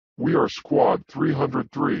We are Squad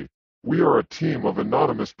 303. We are a team of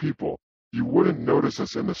anonymous people. You wouldn't notice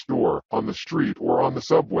us in the store, on the street or on the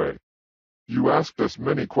subway. You asked us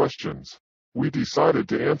many questions. We decided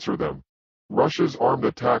to answer them. Russia's armed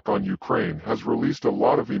attack on Ukraine has released a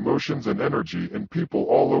lot of emotions and energy in people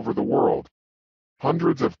all over the world.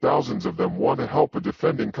 Hundreds of thousands of them want to help a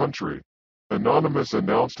defending country. Anonymous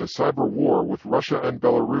announced a cyber war with Russia and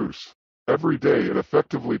Belarus. Every day it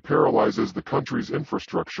effectively paralyzes the country's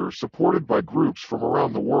infrastructure supported by groups from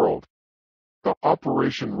around the world. The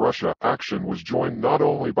Operation Russia action was joined not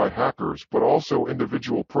only by hackers but also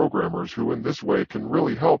individual programmers who in this way can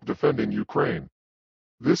really help defending Ukraine.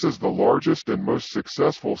 This is the largest and most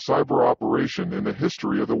successful cyber operation in the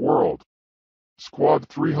history of the world. Squad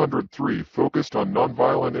 303 focused on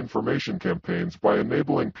nonviolent information campaigns by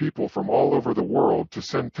enabling people from all over the world to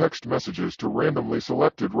send text messages to randomly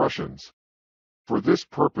selected Russians. For this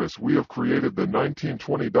purpose we have created the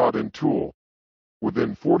 1920.in tool.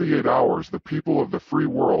 Within 48 hours the people of the free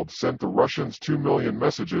world sent the Russians 2 million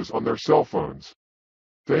messages on their cell phones.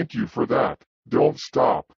 Thank you for that. Don't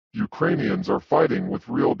stop. Ukrainians are fighting with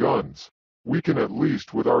real guns. We can at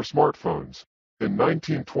least with our smartphones. In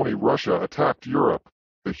 1920 Russia attacked Europe.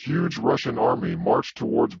 The huge Russian army marched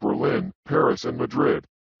towards Berlin, Paris and Madrid.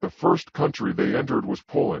 The first country they entered was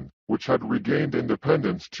Poland, which had regained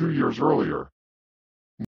independence 2 years earlier.